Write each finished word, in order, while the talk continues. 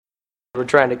We're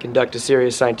trying to conduct a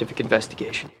serious scientific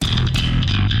investigation.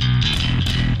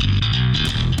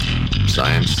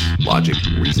 Science, logic,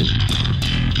 reason.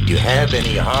 Do you have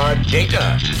any hard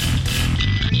data?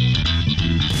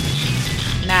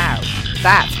 Now,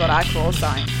 that's what I call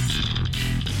science.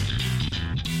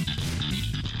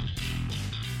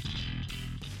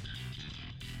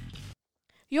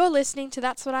 You're listening to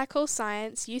That's What I Call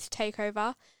Science, Youth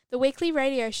Takeover, the weekly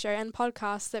radio show and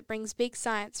podcast that brings big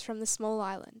science from the small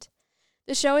island.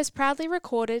 The show is proudly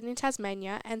recorded in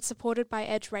Tasmania and supported by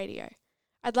Edge Radio.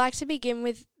 I'd like to begin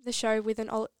with the show with an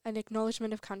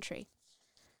acknowledgement of country.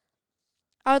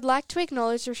 I would like to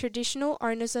acknowledge the traditional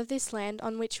owners of this land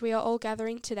on which we are all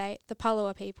gathering today, the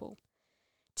Palawa people.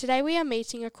 Today we are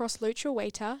meeting across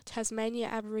Lutruwita, Tasmania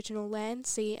Aboriginal land,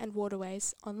 sea and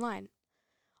waterways, online.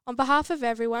 On behalf of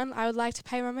everyone, I would like to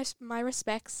pay my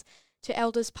respects to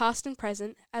elders past and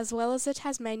present, as well as the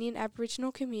Tasmanian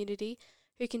Aboriginal community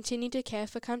who continue to care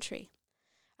for country.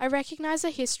 I recognise a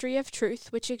history of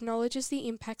truth which acknowledges the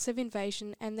impacts of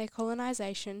invasion and their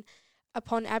colonisation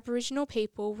upon Aboriginal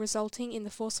people, resulting in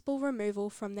the forcible removal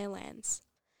from their lands.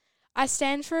 I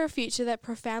stand for a future that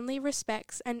profoundly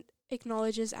respects and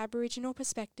acknowledges Aboriginal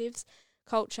perspectives,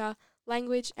 culture,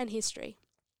 language and history,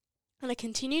 and a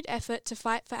continued effort to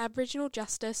fight for Aboriginal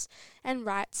justice and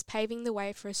rights, paving the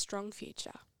way for a strong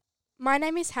future. My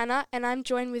name is Hannah and I'm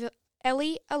joined with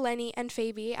Ellie, Eleni and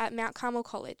Phoebe at Mount Carmel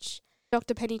College.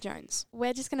 Dr. Penny Jones.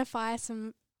 We're just going to fire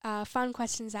some fun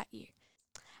questions at you.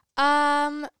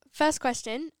 First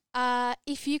question,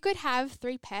 if you could have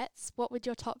 3 pets, what would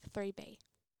your top 3 be?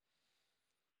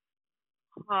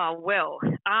 Oh, well,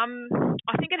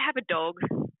 I think I'd have a dog.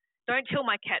 Don't tell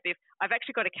my cat this. I've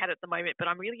actually got a cat at the moment, but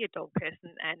I'm really a dog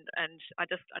person, and I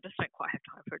just don't quite have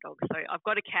time for a dog. So I've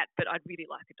got a cat, but I'd really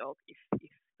like a dog if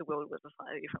the world was a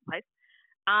slightly different place.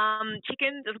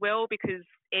 Chickens as well, because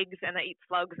eggs and they eat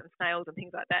slugs and snails and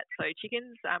things like that. So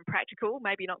chickens, practical,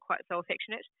 maybe not quite so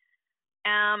affectionate.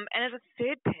 And as a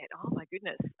third pet, oh my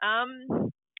goodness.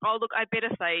 Oh look, I better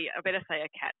say a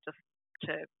cat just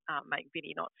to make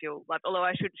Vinny not feel like. Although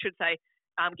I should say.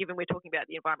 Given we're talking about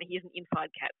the environment, he is an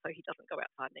inside cat, so he doesn't go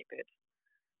outside and eat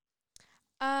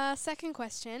birds. Second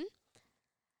question.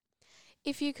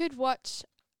 If you could watch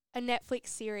a Netflix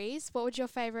series, what would your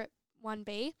favourite one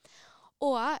be?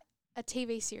 Or a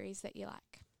TV series that you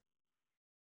like?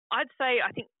 I'd say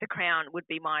I think The Crown would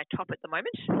be my top at the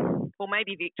moment, or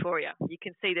maybe Victoria. You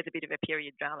can see there's a bit of a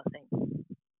period drama thing.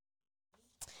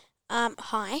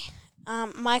 Hi.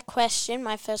 My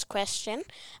first question,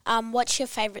 what's your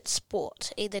favourite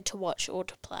sport, either to watch or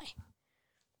to play?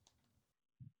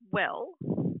 Well,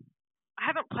 I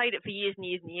haven't played it for years and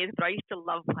years and years, but I used to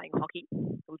love playing hockey.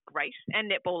 It was great,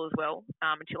 and netball as well,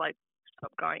 until I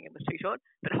stopped going and was too short.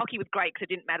 But hockey was great because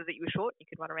it didn't matter that you were short. You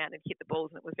could run around and hit the balls,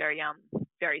 and it was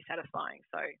very satisfying.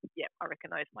 So, yeah, I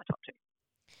reckon those are my top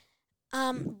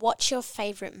 2. What's your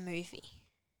favourite movie?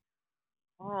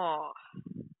 Oh,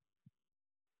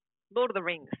 Lord of the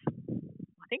Rings,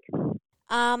 I think.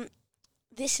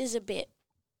 This is a bit,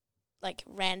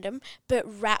 random, but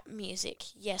rap music,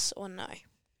 yes or no?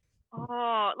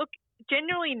 Oh, look,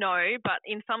 generally no, but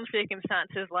in some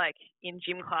circumstances, like in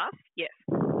gym class, yes.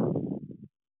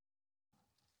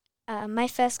 My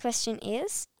first question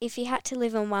is, if you had to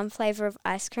live on one flavour of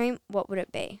ice cream, what would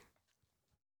it be?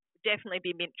 Definitely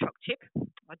be mint choc chip.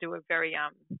 I do a very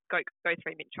go 3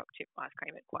 mint choc chip ice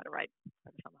cream at quite a rate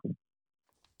over summer.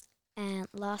 And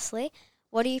lastly,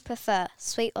 what do you prefer,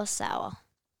 sweet or sour?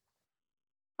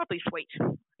 Probably sweet, I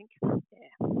think. Yeah.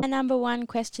 My number 1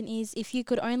 question is, if you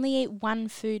could only eat one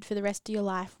food for the rest of your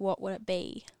life, what would it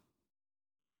be?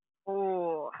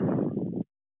 Oh,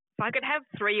 if I could have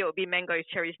 3, it would be mangoes,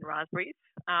 cherries and raspberries.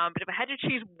 But if I had to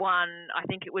choose one, I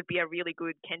think it would be a really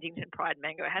good Kensington Pride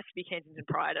mango. It has to be Kensington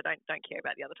Pride. I don't care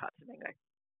about the other types of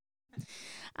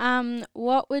mango.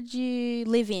 What would you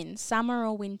live in, summer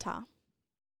or winter?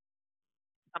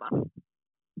 Summer.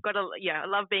 I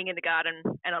love being in the garden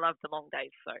and I love the long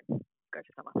days, so go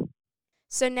for summer.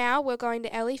 So now we're going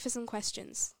to Ellie for some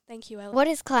questions. Thank you, Ellie. What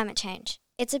is climate change?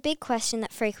 It's a big question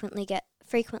that frequently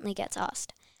gets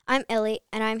asked. I'm Ellie,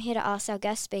 and I'm here to ask our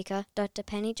guest speaker, Dr.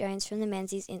 Penny Jones from the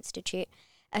Menzies Institute,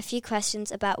 a few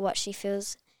questions about what she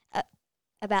feels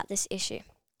about this issue.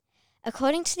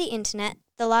 According to the Internet,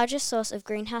 the largest source of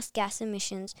greenhouse gas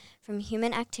emissions from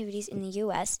human activities in the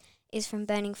US is from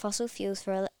burning fossil fuels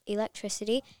for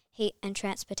electricity, heat and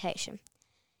transportation.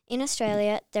 In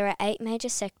Australia, there are 8 major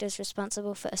sectors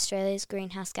responsible for Australia's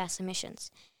greenhouse gas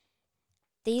emissions.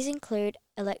 These include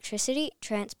electricity,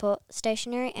 transport,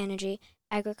 stationary energy,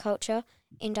 agriculture,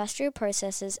 industrial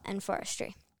processes and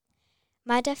forestry.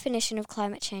 My definition of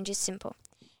climate change is simple.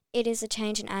 It is a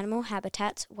change in animal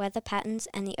habitats, weather patterns,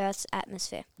 and the Earth's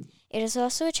atmosphere. It is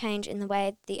also a change in the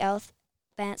way the Earth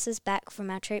bounces back from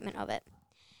our treatment of it.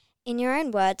 In your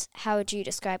own words, how would you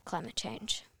describe climate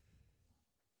change?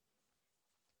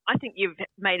 I think you've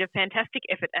made a fantastic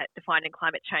effort at defining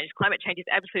climate change. Climate change is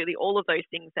absolutely all of those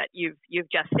things that you've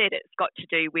just said. It's got to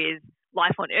do with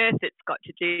life on Earth. It's got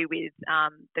to do with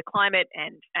the climate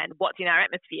and what's in our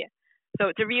atmosphere. So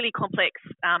it's a really complex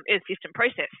Earth system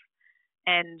process,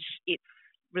 and it's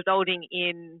resulting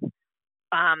in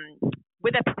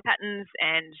weather patterns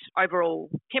and overall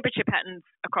temperature patterns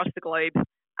across the globe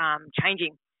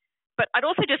changing. But I'd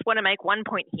also just want to make one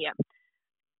point here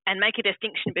and make a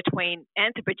distinction between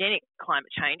anthropogenic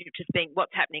climate change, which is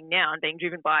what's happening now and being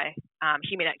driven by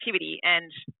human activity,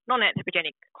 and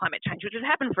non-anthropogenic climate change, which has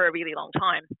happened for a really long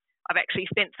time. I've actually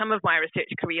spent some of my research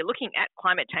career looking at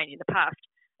climate change in the past.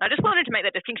 And I just wanted to make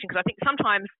that distinction because I think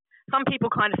sometimes some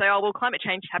people kind of say, oh, well, climate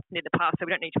change happened in the past, so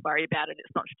we don't need to worry about it.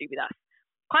 It's not to do with us.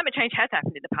 Climate change has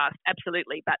happened in the past,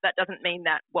 absolutely, but that doesn't mean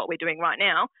that what we're doing right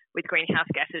now with greenhouse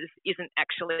gases isn't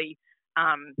actually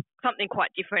something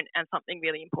quite different and something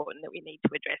really important that we need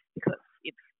to address, because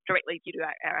it's directly due to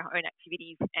our own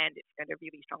activities, and it's going to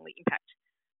really strongly impact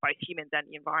both humans and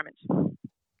the environment.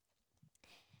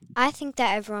 I think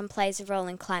that everyone plays a role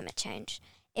in climate change.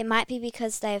 It might be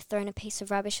because they have thrown a piece of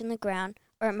rubbish on the ground,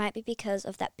 or it might be because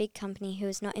of that big company who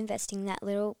is not investing that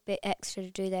little bit extra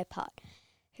to do their part.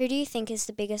 Who do you think is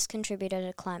the biggest contributor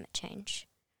to climate change?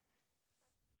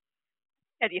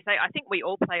 As you say, I think we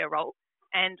all play a role.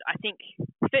 And I think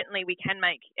certainly we can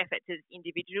make efforts as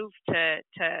individuals to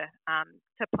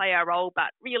play our role,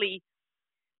 but really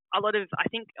I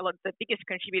think a lot of the biggest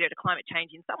contributor to climate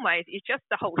change in some ways is just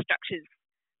the whole structures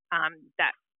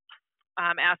that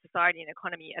our society and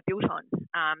economy are built on,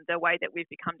 the way that we've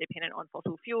become dependent on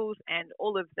fossil fuels and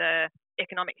all of the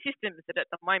economic systems that at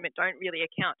the moment don't really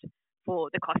account for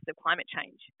the cost of climate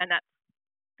change. And that's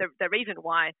the reason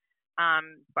why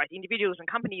both individuals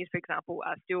and companies, for example,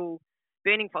 are still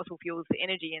burning fossil fuels for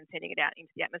energy and sending it out into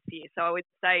the atmosphere. So I would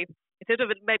say, instead of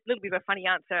a little bit of a funny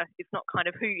answer, it's not kind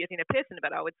of who is in a person,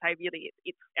 but I would say really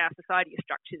it's our society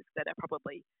structures that are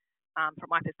probably, from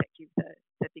my perspective,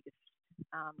 the biggest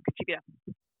contributor.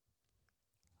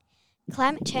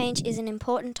 Climate change is an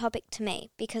important topic to me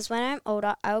because when I'm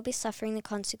older, I will be suffering the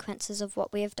consequences of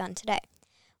what we have done today.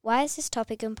 Why is this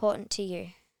topic important to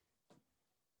you?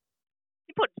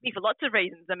 Important to me for lots of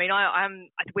reasons. I mean,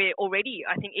 we're already,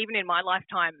 I think even in my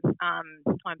lifetime,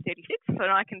 I'm 36, so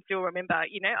I can still remember, I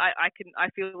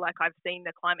feel like I've seen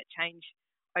the climate change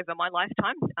over my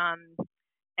lifetime,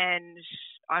 and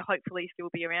I hopefully still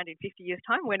be around in 50 years'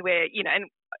 time when we're, and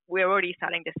we're already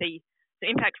starting to see the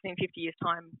impacts in 50 years'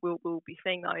 time. We'll be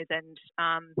seeing those, and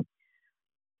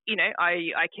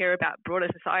I care about broader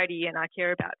society and I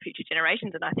care about future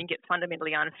generations, and I think it's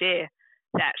fundamentally unfair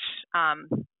that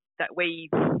we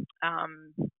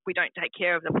don't take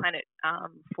care of the planet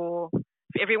for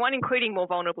everyone, including more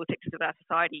vulnerable sectors of our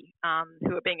society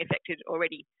who are being affected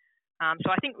already.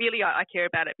 So I think really I care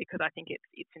about it because I think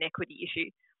it's an equity issue,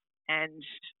 and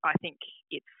I think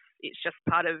it's just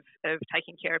part of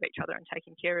taking care of each other and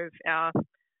taking care of our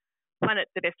planet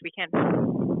the best we can.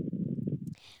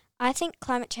 I think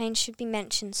climate change should be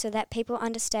mentioned so that people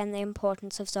understand the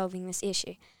importance of solving this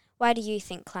issue. Why do you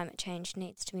think climate change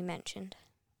needs to be mentioned?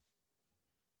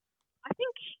 I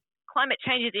think climate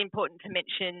change is important to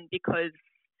mention because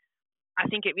I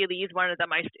think it really is one of the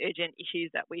most urgent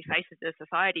issues that we face as a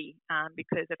society,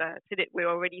 because as I said, we're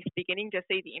already beginning to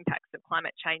see the impacts of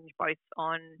climate change both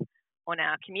on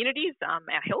our communities, our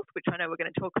health, which I know we're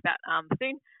going to talk about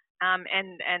soon,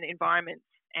 and environments.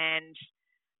 And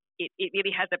it really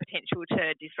has the potential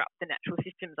to disrupt the natural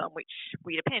systems on which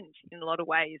we depend in a lot of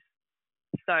ways.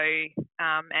 So,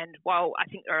 and while I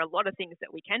think there are a lot of things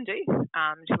that we can do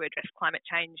to address climate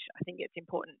change, I think it's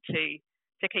important to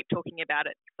keep talking about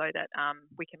it so that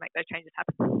we can make those changes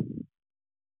happen.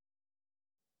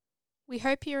 We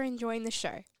hope you're enjoying the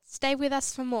show. Stay with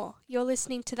us for more. You're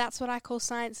listening to That's What I Call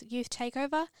Science Youth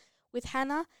Takeover with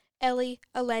Hannah, Ellie,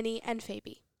 Eleni and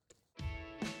Phoebe.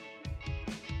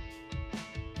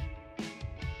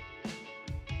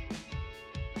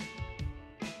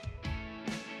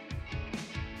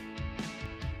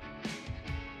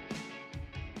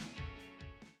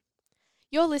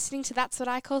 You're listening to That's What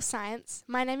I Call Science.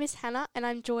 My name is Hannah and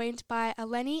I'm joined by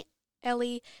Eleni,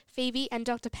 Ellie, Phoebe and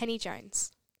Dr. Penny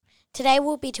Jones. Today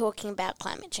we'll be talking about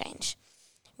climate change.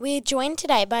 We're joined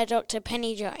today by Dr.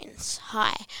 Penny Jones.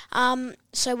 Hi.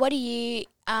 So what are you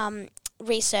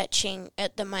researching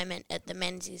at the moment at the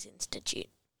Menzies Institute?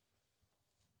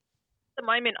 At the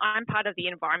moment, I'm part of the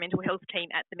environmental health team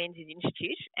at the Menzies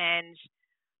Institute, and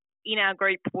in our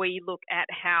group, we look at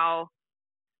how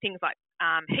things like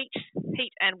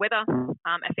heat and weather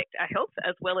affect our health,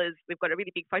 as well as we've got a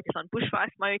really big focus on bushfire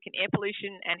smoke and air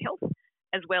pollution and health,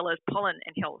 as well as pollen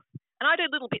and health. And I do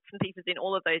little bits and pieces in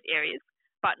all of those areas,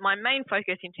 but my main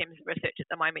focus in terms of research at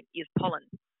the moment is pollen,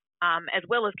 as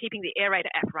well as keeping the Aerator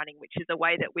app running, which is a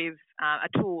way that we've a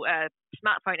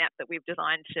smartphone app that we've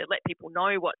designed to let people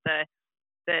know what the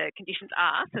conditions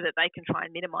are, so that they can try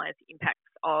and minimise the impacts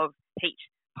of heat,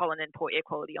 pollen, and poor air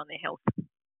quality on their health.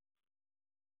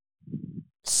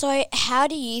 So, how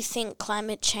do you think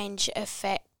climate change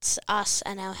affects us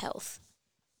and our health?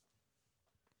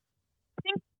 I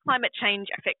think climate change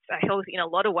affects our health in a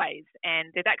lot of ways,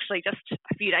 and there's actually just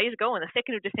a few days ago, on the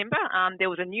 2nd of December, there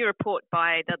was a new report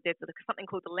by there's something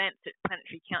called the Lancet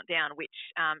Planetary Countdown, which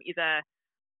is a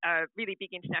really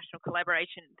big international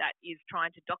collaboration that is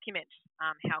trying to document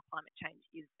how climate change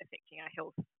is affecting our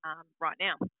health right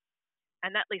now.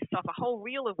 And that lists off a whole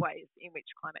reel of ways in which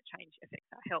climate change affects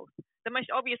our health. The most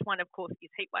obvious one, of course,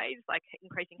 is heat waves, like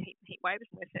increasing heat waves.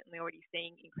 And we're certainly already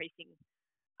seeing increasing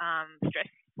stress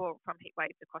from heat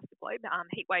waves across the globe.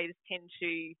 Heat waves tend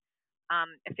to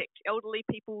affect elderly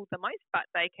people the most, but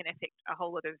they can affect a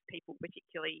whole lot of people,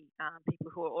 particularly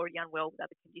people who are already unwell with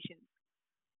other conditions.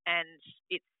 And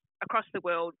it's across the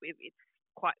world, it's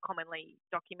quite commonly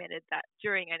documented that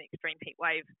during an extreme heat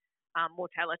wave,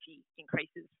 mortality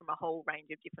increases from a whole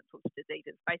range of different sorts of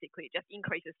diseases. Basically, it just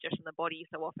increases just in the body.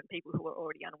 So often people who are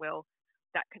already unwell,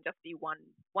 that can just be one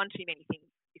too many things,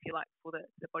 if you like, for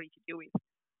the body to deal with.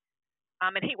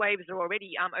 And heat waves are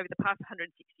already, over the past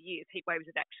 160 years, heat waves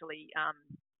have actually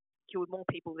killed more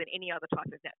people than any other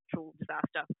type of natural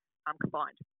disaster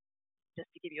combined, just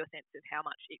to give you a sense of how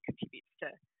much it contributes to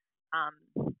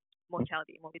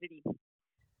mortality and morbidity.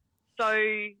 So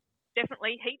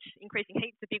definitely increasing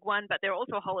heat is a big one, but there are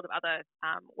also a whole lot of other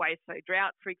ways. So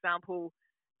drought, for example,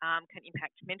 can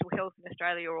impact mental health in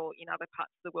Australia or in other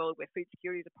parts of the world where food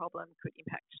security is a problem, could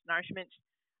impact nourishment.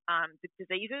 The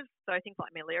diseases, so things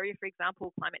like malaria, for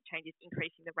example, climate change is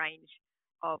increasing the range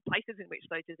of places in which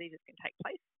those diseases can take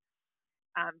place.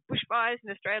 Bushfires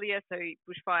in Australia, so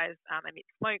bushfires emit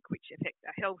smoke, which affects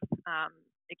our health.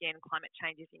 Again, climate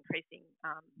change is increasing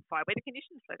fire weather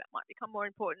conditions, so that might become more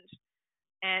important.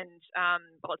 And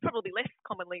well, it's probably less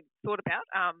commonly thought about.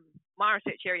 My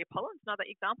research area, pollen, is another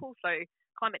example. So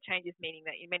climate change is meaning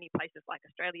that in many places like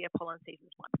Australia, pollen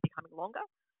seasons might be becoming longer.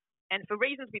 And for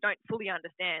reasons we don't fully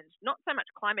understand, not so much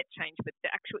climate change, but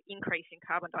the actual increase in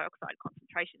carbon dioxide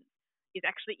concentrations is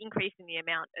actually increasing the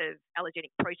amount of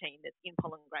allergenic protein that's in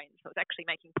pollen grains. So it's actually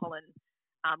making pollen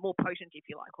more potent, if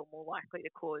you like, or more likely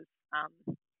to cause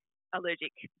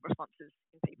allergic responses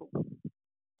in people.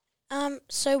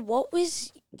 So what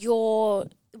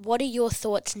are your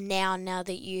thoughts now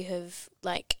that you have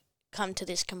come to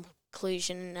this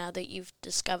conclusion, now that you've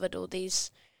discovered all these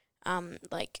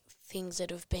things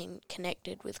that have been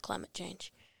connected with climate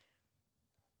change?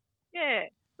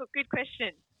 Yeah, look, good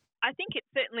question. I think it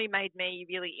certainly made me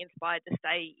really inspired to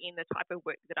stay in the type of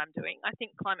work that I'm doing. I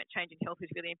think climate change and health is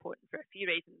really important for a few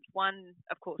reasons. One,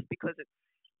 of course, because it's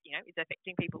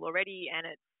affecting people already, and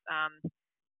it's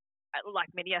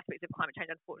like many aspects of climate change,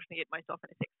 unfortunately, it most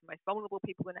often affects the most vulnerable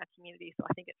people in our community. So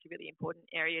I think it's a really important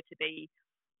area to be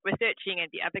researching and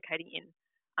be advocating in.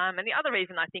 And the other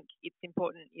reason I think it's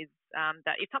important is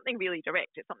that it's something really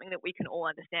direct. It's something that we can all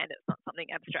understand. It's not something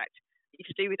abstract. It's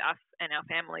to do with us and our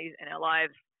families and our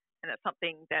lives, and it's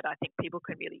something that I think people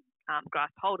can really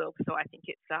grasp hold of. So I think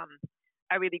it's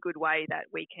a really good way that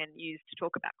we can use to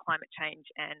talk about climate change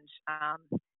and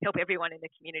help everyone in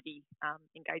the community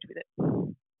engage with it.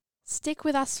 Stick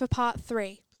with us for part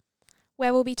 3,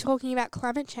 where we'll be talking about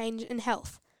climate change and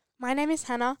health. My name is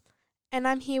Hannah, and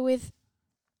I'm here with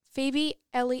Phoebe,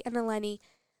 Ellie, and Eleni,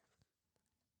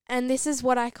 and this is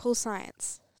What I Call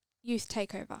Science, Youth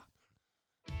Takeover.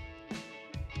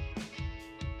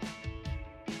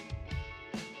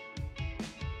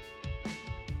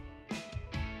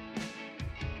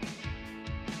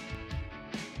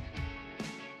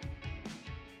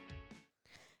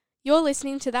 You're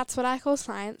listening to That's What I Call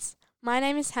Science. My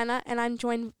name is Hannah, and I'm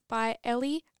joined by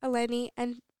Ellie, Eleni,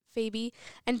 and Phoebe,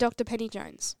 and Dr. Penny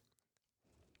Jones.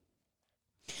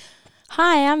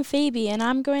 Hi, I'm Phoebe, and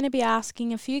I'm going to be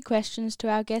asking a few questions to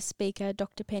our guest speaker,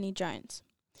 Dr. Penny Jones.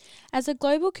 As a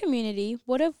global community,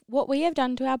 what we have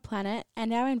done to our planet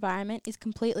and our environment is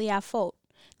completely our fault.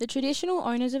 The traditional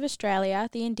owners of Australia,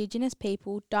 the Indigenous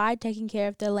people, died taking care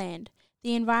of their land.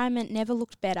 The environment never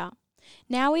looked better.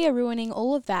 Now we are ruining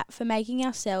all of that for making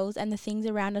ourselves and the things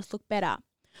around us look better.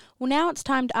 Well, now it's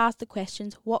time to ask the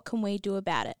questions, what can we do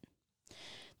about it?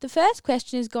 The first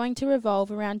question is going to revolve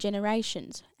around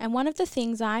generations, and one of the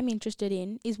things I'm interested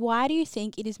in is why do you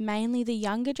think it is mainly the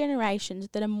younger generations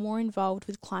that are more involved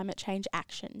with climate change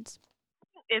actions?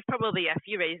 There's probably a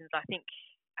few reasons. I think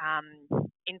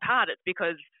in part it's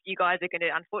because you guys are going to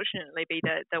unfortunately be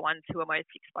the ones who are most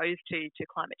exposed to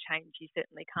climate change. You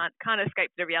certainly can't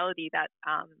escape the reality that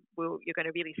you're going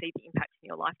to really see the impacts in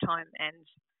your lifetime, and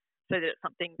so that it's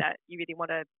something that you really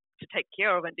want to take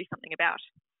care of and do something about.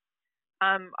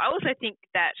 I also think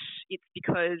that it's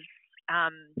because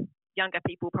younger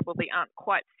people probably aren't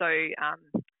quite so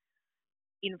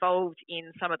involved in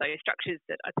some of those structures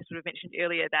that I sort of mentioned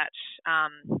earlier that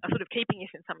are sort of keeping us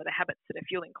in some of the habits that are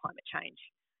fueling climate change.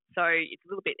 So it's a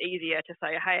little bit easier to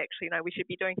say, hey, actually, no, we should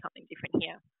be doing something different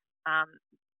here,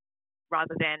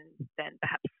 rather than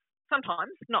perhaps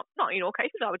sometimes, not in all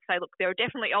cases. I would say, look, there are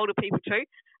definitely older people too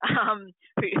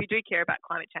who do care about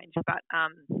climate change, but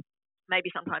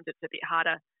maybe sometimes it's a bit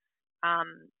harder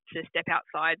to step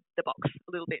outside the box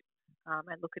a little bit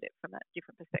and look at it from a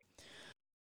different perspective.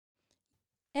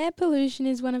 Air pollution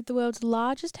is one of the world's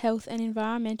largest health and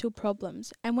environmental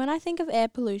problems, and when I think of air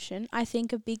pollution, I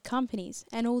think of big companies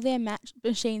and all their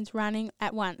machines running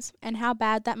at once, and how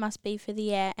bad that must be for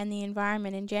the air and the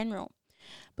environment in general.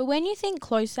 But when you think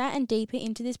closer and deeper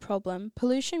into this problem,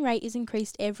 pollution rate is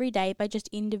increased every day by just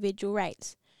individual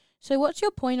rates. So what's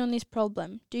your point on this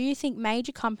problem? Do you think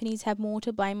major companies have more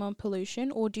to blame on pollution,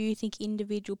 or do you think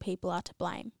individual people are to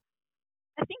blame?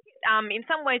 I think in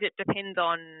some ways it depends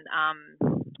on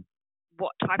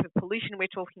what type of pollution we're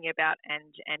talking about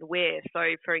and where. So,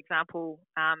 for example,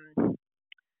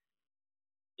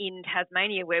 in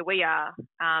Tasmania where we are,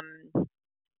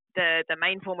 the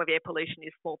main form of air pollution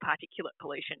is small particulate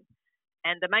pollution.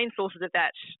 And the main sources of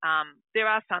that, there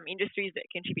are some industries that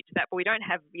contribute to that, but we don't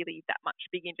have really that much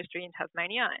big industry in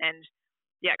Tasmania. And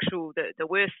the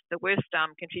worst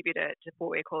contributor to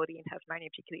poor air quality in Tasmania,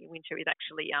 particularly in winter, is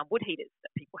actually wood heaters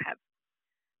that people have.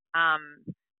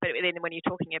 But then when you're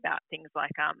talking about things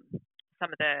like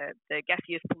some of the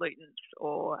gaseous pollutants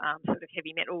or sort of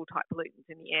heavy metal type pollutants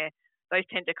in the air, those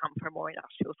tend to come from more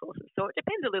industrial sources. So it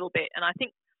depends a little bit, and I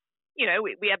think, you know,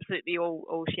 we absolutely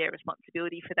all share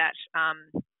responsibility for that.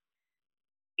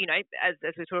 You know, as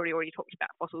we've already talked about,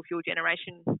 fossil fuel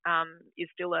generation is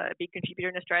still a big contributor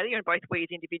in Australia, and both we as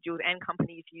individuals and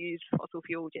companies use fossil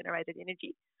fuel generated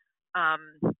energy.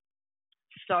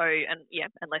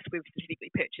 Unless we've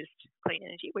specifically purchased clean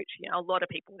energy, which, you know, a lot of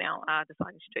people now are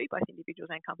deciding to do, both individuals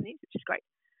and companies, which is great.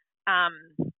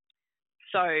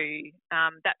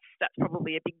 That's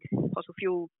probably a big, fossil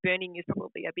fuel burning is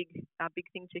probably a big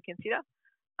thing to consider.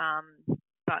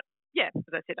 But yeah,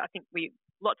 as I said, I think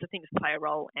lots of things play a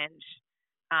role, and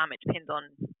it depends on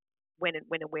when and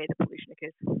where the pollution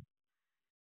occurs.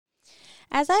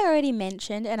 As I already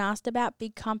mentioned and asked about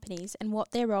big companies and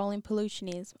what their role in pollution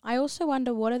is, I also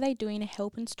wonder what are they doing to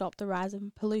help and stop the rise of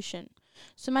pollution.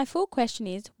 So my full question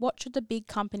is, what should the big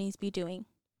companies be doing?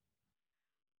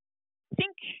 I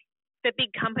think the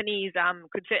big companies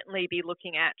could certainly be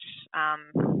looking at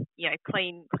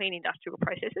clean industrial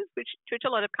processes, which a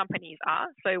lot of companies are.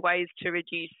 So ways to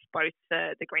reduce both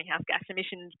the greenhouse gas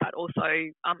emissions, but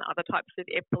also other types of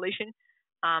air pollution.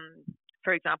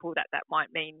 For example, that might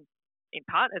mean, in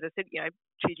part, as I said, you know,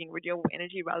 choosing renewable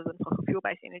energy rather than fossil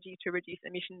fuel-based energy to reduce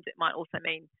emissions. It might also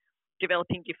mean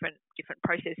developing different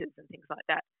processes and things like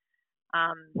that.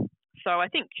 So I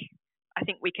think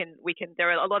we can. There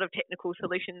are a lot of technical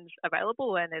solutions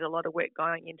available, and there's a lot of work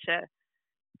going into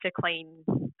clean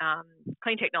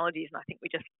technologies. And I think we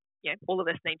just, all of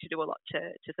us need to do a lot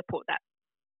to support that.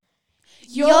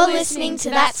 You're listening to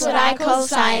That's What I Call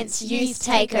Science Youth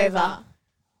Takeover.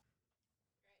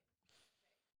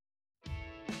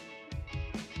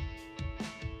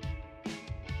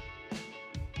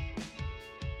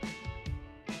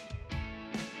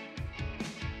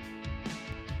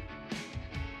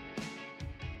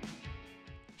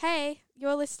 Hey,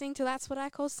 you're listening to That's What I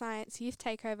Call Science Youth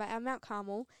Takeover at Mount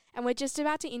Carmel, and we're just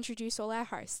about to introduce all our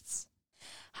hosts.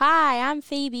 Hi, I'm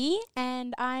Phoebe,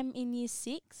 and I'm in Year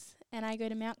 6, and I go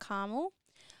to Mount Carmel.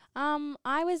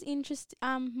 I was interested.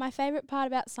 My favourite part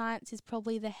about science is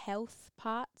probably the health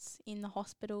parts in the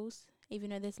hospitals,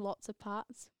 even though there's lots of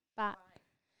parts. But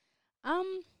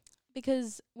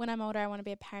because when I'm older, I want to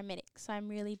be a paramedic, so I'm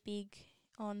really big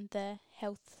on the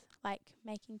health, like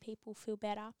making people feel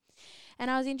better. And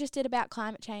I was interested about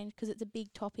climate change because it's a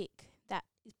big topic that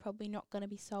is probably not going to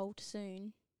be solved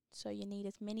soon. So you need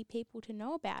as many people to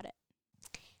know about it.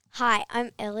 Hi,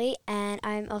 I'm Ellie, and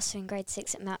I'm also in grade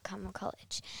 6 at Mount Carmel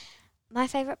College. My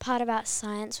favourite part about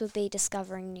science would be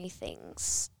discovering new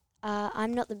things.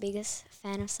 I'm not the biggest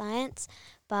fan of science,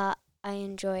 but I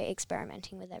enjoy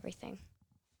experimenting with everything.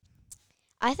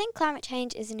 I think climate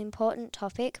change is an important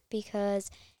topic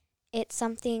because it's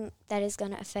something that is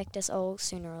going to affect us all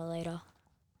sooner or later.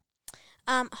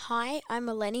 Hi, I'm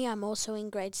Eleni. I'm also in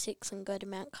grade 6 and go to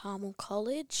Mount Carmel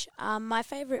College. My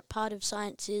favourite part of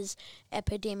science is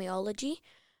epidemiology.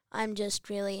 I'm just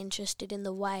really interested in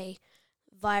the way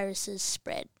viruses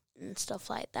spread and stuff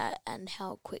like that and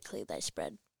how quickly they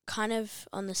spread. Kind of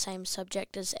on the same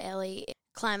subject as Ellie,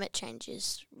 climate change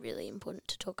is really important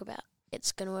to talk about.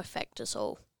 It's going to affect us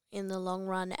all in the long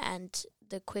run, and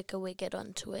the quicker we get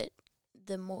onto it,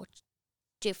 the more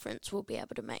difference we'll be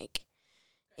able to make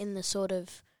in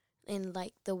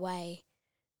the way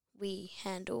we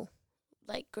handle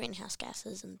like greenhouse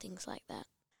gases and things like that.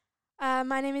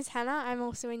 My name is Hannah. I'm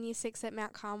also in Year 6 at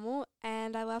Mount Carmel,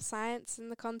 and I love science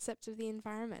and the concept of the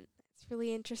environment. It's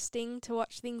really interesting to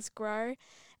watch things grow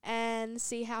and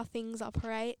see how things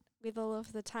operate with all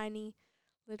of the tiny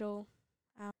little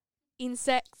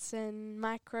insects and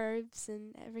microbes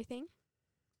and everything.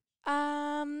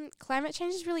 Climate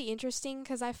change is really interesting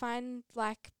because I find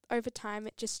like over time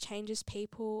it just changes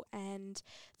people and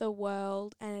the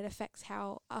world, and it affects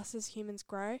how us as humans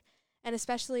grow, and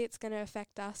especially it's going to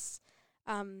affect us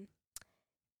in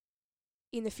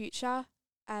the future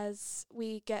as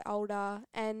we get older,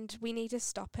 and we need to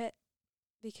stop it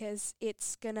because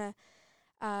it's going to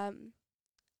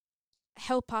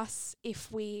help us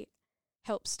if we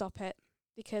help stop it,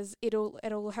 because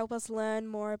it'll help us learn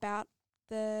more about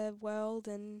the world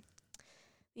and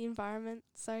the environment.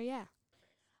 So yeah.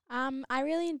 I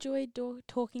really enjoyed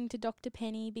talking to Dr.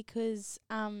 Penny because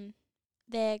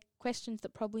they're questions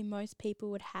that probably most people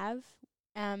would have,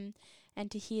 and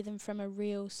to hear them from a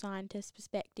real scientist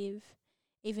perspective,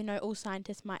 even though all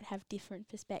scientists might have different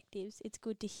perspectives, it's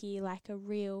good to hear like a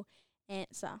real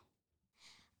answer.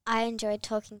 I enjoyed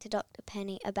talking to Dr.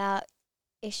 Penny about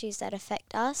issues that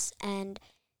affect us and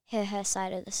hear her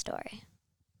side of the story.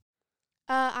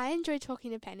 I enjoyed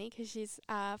talking to Penny because she's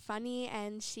funny,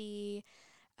 and she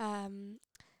kind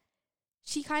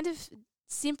of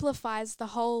simplifies the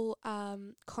whole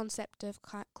concept of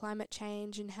climate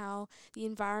change and how the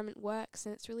environment works,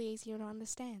 and it's really easy to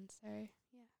understand. So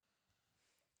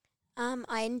yeah.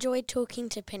 I enjoyed talking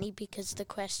to Penny because the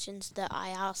questions that I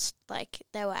asked, like,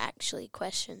 they were actually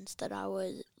questions that I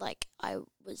was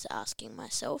asking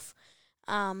myself.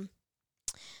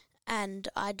 And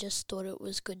I just thought it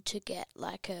was good to get,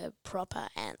 like, a proper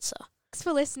answer. Thanks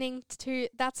for listening to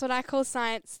That's What I Call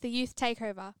Science, the Youth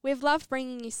Takeover. We've loved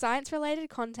bringing you science-related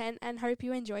content and hope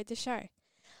you enjoyed the show.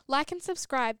 Like and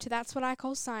subscribe to That's What I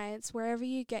Call Science wherever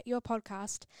you get your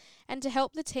podcast. And to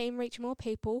help the team reach more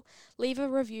people, leave a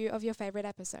review of your favourite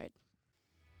episode.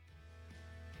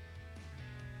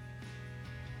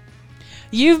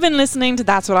 You've been listening to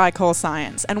That's What I Call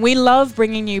Science, and we love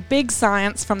bringing you big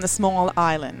science from the small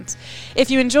island.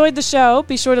 If you enjoyed the show,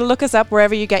 be sure to look us up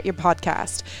wherever you get your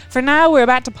podcast. For now, we're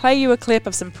about to play you a clip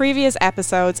of some previous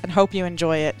episodes and hope you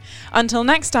enjoy it. Until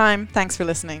next time, thanks for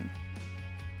listening.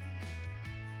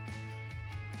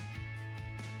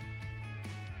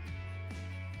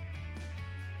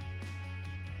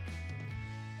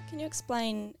 Can you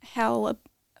explain how a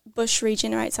bush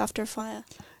regenerates after a fire?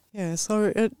 Yeah,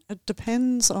 so it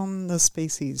depends on the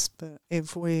species, but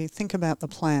if we think about the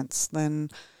plants, then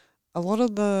a lot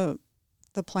of the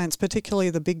plants, particularly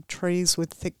the big trees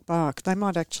with thick bark, they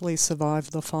might actually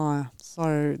survive the fire.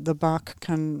 So the bark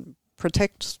can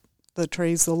protect the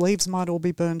trees. The leaves might all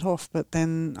be burnt off, but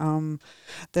then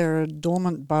there are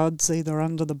dormant buds either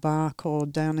under the bark or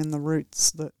down in the roots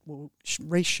that will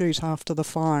reshoot after the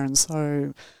fire. And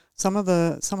so some of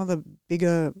the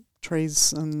bigger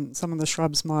trees and some of the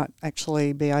shrubs might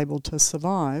actually be able to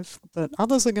survive, but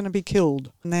others are going to be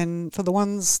killed. And then for the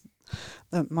ones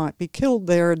that might be killed,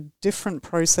 there are different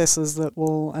processes that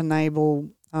will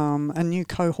enable a new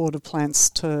cohort of plants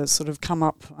to sort of come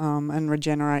up and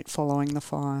regenerate following the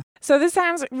fire. So this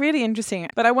sounds really interesting,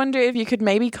 but I wonder if you could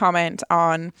maybe comment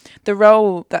on the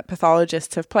role that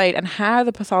pathologists have played and how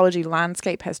the pathology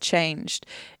landscape has changed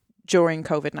during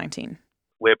COVID-19.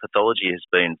 Where pathology has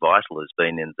been vital has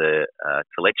been in the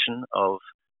collection of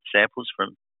samples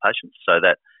from patients. So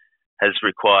that has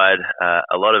required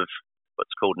a lot of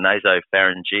what's called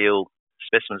nasopharyngeal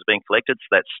specimens being collected.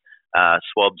 So that's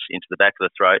swabs into the back of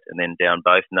the throat and then down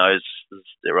both noses,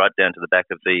 right down to the back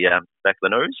of the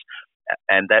nose.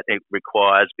 And that it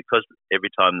requires, because every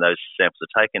time those samples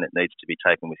are taken, it needs to be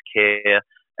taken with care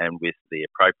and with the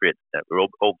appropriate, we're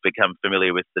all become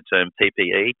familiar with the term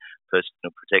PPE,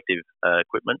 personal protective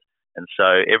equipment. And so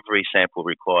every sample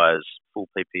requires full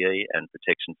PPE and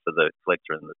protection for the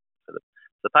collector and for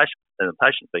the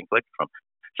patient being collected from.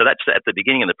 So that's at the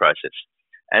beginning of the process.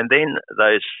 And then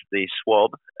the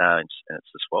swab, and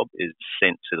it's the swab, is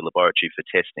sent to the laboratory for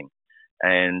testing.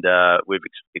 And we've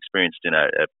experienced, an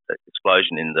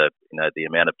explosion in the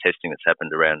amount of testing that's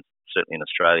happened around, certainly in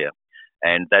Australia.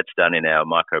 And that's done in our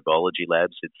microbiology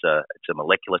labs. It's a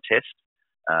molecular test,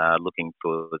 looking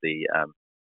for the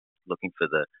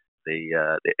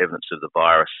evidence of the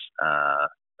virus,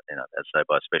 as say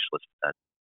by specialists.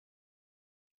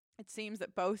 It seems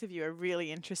that both of you are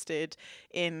really interested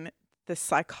in the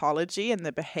psychology and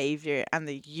the behavior and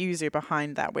the user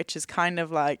behind that, which is kind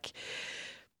of like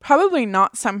probably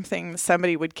not something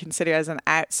somebody would consider as an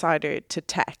outsider to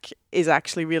tech is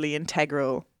actually really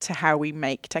integral to how we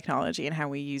make technology and how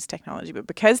we use technology. But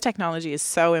because technology is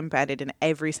so embedded in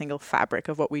every single fabric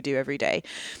of what we do every day,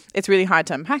 it's really hard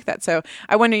to unpack that. So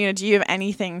I wonder, do you have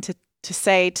anything to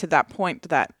say to that point,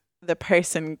 that the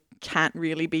person can't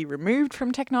really be removed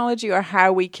from technology, or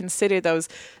how we consider those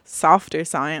softer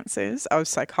sciences of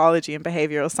psychology and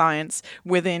behavioral science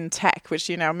within tech, which,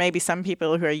 maybe some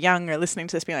people who are young are listening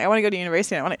to this being like, I want to go to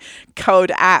university, I want to code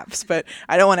apps, but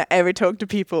I don't want to ever talk to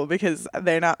people because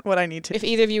they're not what I need to. If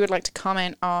either of you would like to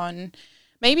comment on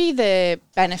maybe the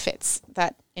benefits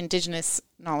that Indigenous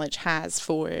knowledge has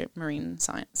for marine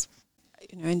science.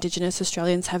 Indigenous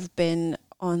Australians have been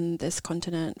on this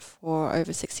continent for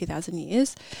over 60,000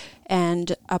 years,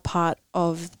 and a part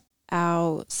of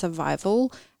our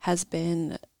survival has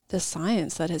been the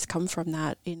science that has come from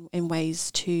that in ways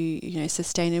to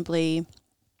sustainably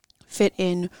fit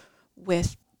in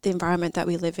with the environment that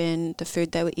we live in, the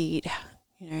food that we eat,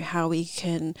 how we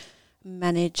can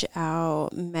manage our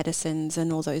medicines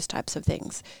and all those types of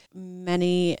things.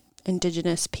 Many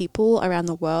Indigenous people around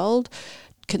the world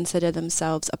consider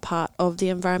themselves a part of the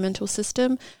environmental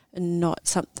system and not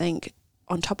something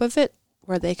on top of it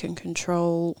where they can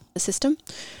control the system.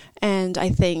 And I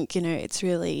think, it's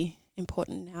really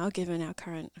important now given our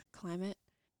current climate.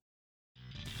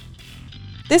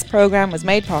 This program was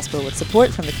made possible with support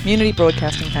from the Community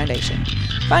Broadcasting Foundation.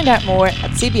 Find out more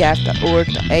at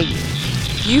cbf.org.au.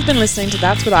 You've been listening to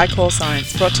That's What I Call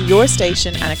Science, brought to your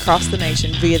station and across the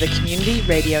nation via the Community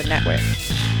Radio Network.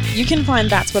 You can find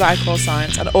That's What I Call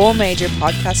Science on all major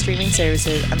podcast streaming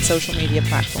services and social media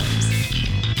platforms.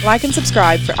 Like and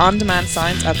subscribe for on-demand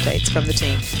science updates from the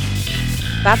team.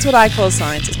 That's What I Call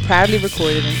Science is proudly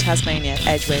recorded in Tasmania at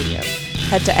Edge Radio.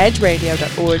 Head to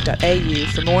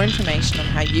edgeradio.org.au for more information on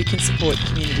how you can support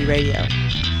community radio.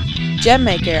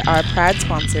 GemMaker are a proud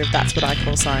sponsor of That's What I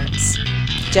Call Science.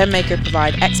 GemMaker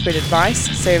provide expert advice,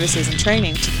 services and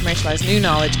training to commercialise new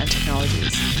knowledge and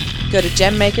technologies. Go to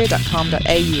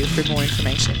gemmaker.com.au for more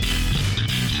information.